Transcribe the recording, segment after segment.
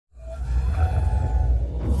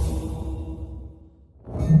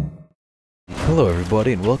Hello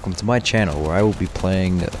everybody and welcome to my channel where I will be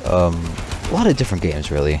playing a lot of different games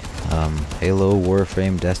really. Halo,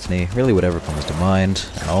 Warframe, Destiny, really whatever comes to mind,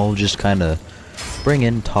 and I'll just kind of bring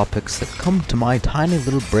in topics that come to my tiny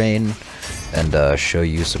little brain and show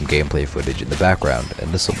you some gameplay footage in the background.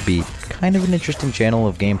 And this will be kind of an interesting channel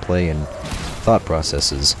of gameplay and thought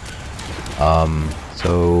processes.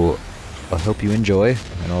 So I hope you enjoy,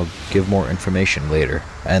 and I'll give more information later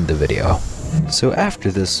and the video. So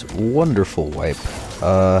after this wonderful wipe,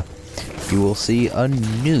 you will see a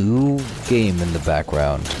new game in the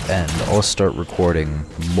background, and I'll start recording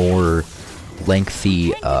more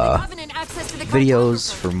lengthy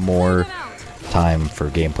videos for more time for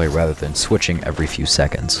gameplay rather than switching every few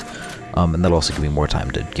seconds. And that'll also give me more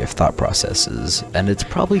time to give thought processes, and it's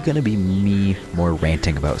probably going to be me more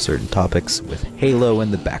ranting about certain topics with Halo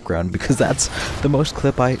in the background, because that's the most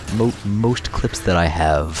clips that I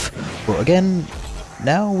have. Well, again,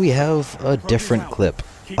 now we have a different clip,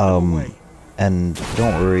 and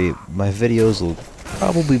don't worry, my videos will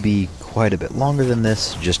probably be quite a bit longer than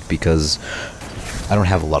this, just because I don't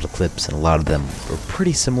have a lot of clips, and a lot of them are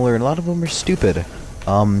pretty similar, and a lot of them are stupid.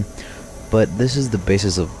 But this is the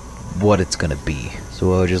basis of what it's gonna be,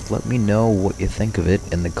 so just let me know what you think of it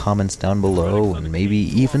in the comments down below, and maybe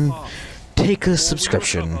even take a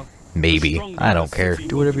subscription. Maybe. I don't care.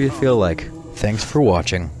 Do whatever you feel like. Thanks for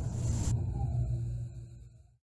watching.